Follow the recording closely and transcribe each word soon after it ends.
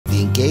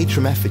Engage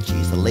from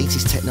efergy is the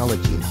latest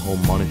technology in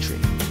home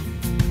monitoring.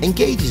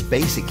 Engage is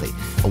basically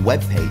a web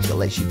page that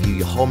lets you view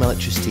your home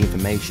electricity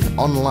information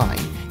online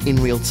in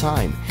real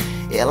time.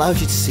 It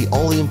allows you to see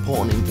all the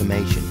important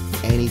information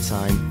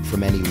anytime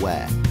from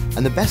anywhere.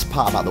 And the best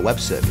part about the web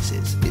service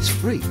is it's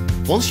free.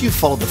 Once you've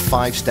followed the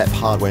 5-step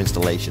hardware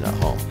installation at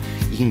home,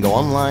 you can go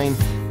online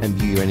and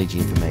view your energy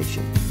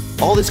information.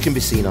 All this can be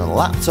seen on a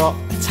laptop,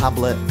 a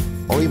tablet,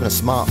 or even a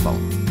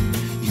smartphone.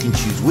 You can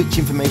choose which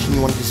information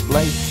you want to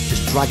display,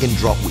 just drag and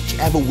drop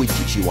whichever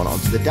widgets you want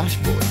onto the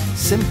dashboard.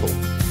 Simple.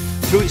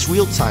 Through its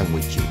real-time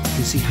widget, you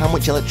can see how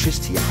much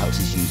electricity your house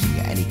is using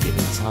at any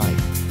given time.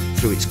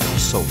 Through its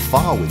cost so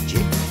far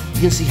widget,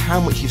 you can see how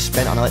much you've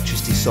spent on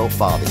electricity so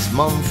far this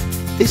month,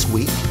 this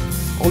week,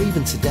 or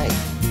even today.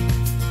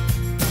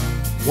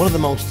 One of the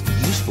most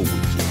useful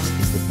widgets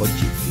is the budget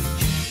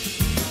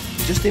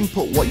feature. Just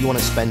input what you want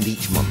to spend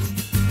each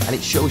month, and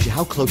it shows you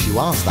how close you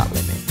are to that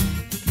limit.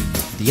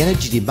 The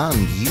energy demand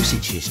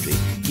usage history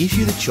gives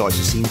you the choice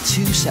of seeing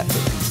 2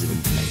 separate pieces of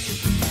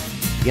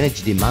information. The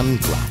energy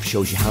demand graph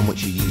shows you how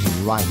much you're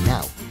using right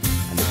now,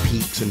 and the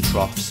peaks and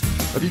troughs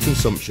of your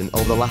consumption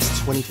over the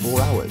last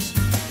 24 hours.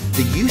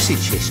 The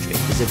usage history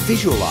is a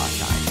visual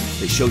archive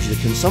that shows you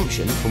the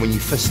consumption from when you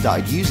first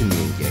started using the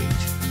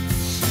Engage.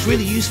 It's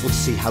really useful to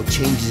see how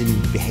changes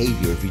in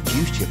behaviour have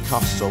reduced your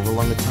costs over a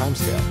longer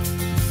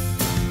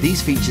timescale.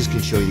 These features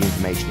can show you the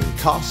information in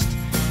cost,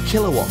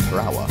 kilowatt per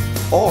hour,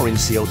 or in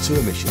CO2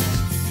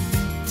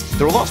 emissions.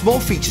 There are lots more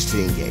features to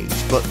the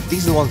Engage, but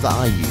these are the ones that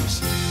I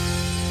use.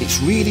 It's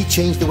really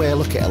changed the way I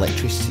look at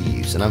electricity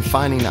use, and I'm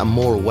finding that I'm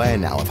more aware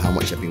now of how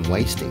much I've been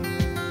wasting.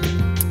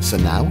 So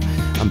now,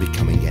 I'm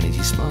becoming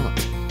energy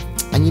smart.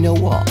 And you know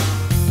what?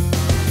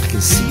 I can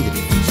see the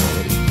difference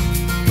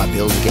already. My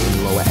bills are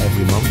getting lower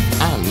every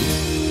month,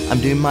 and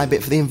I'm doing my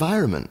bit for the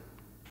environment.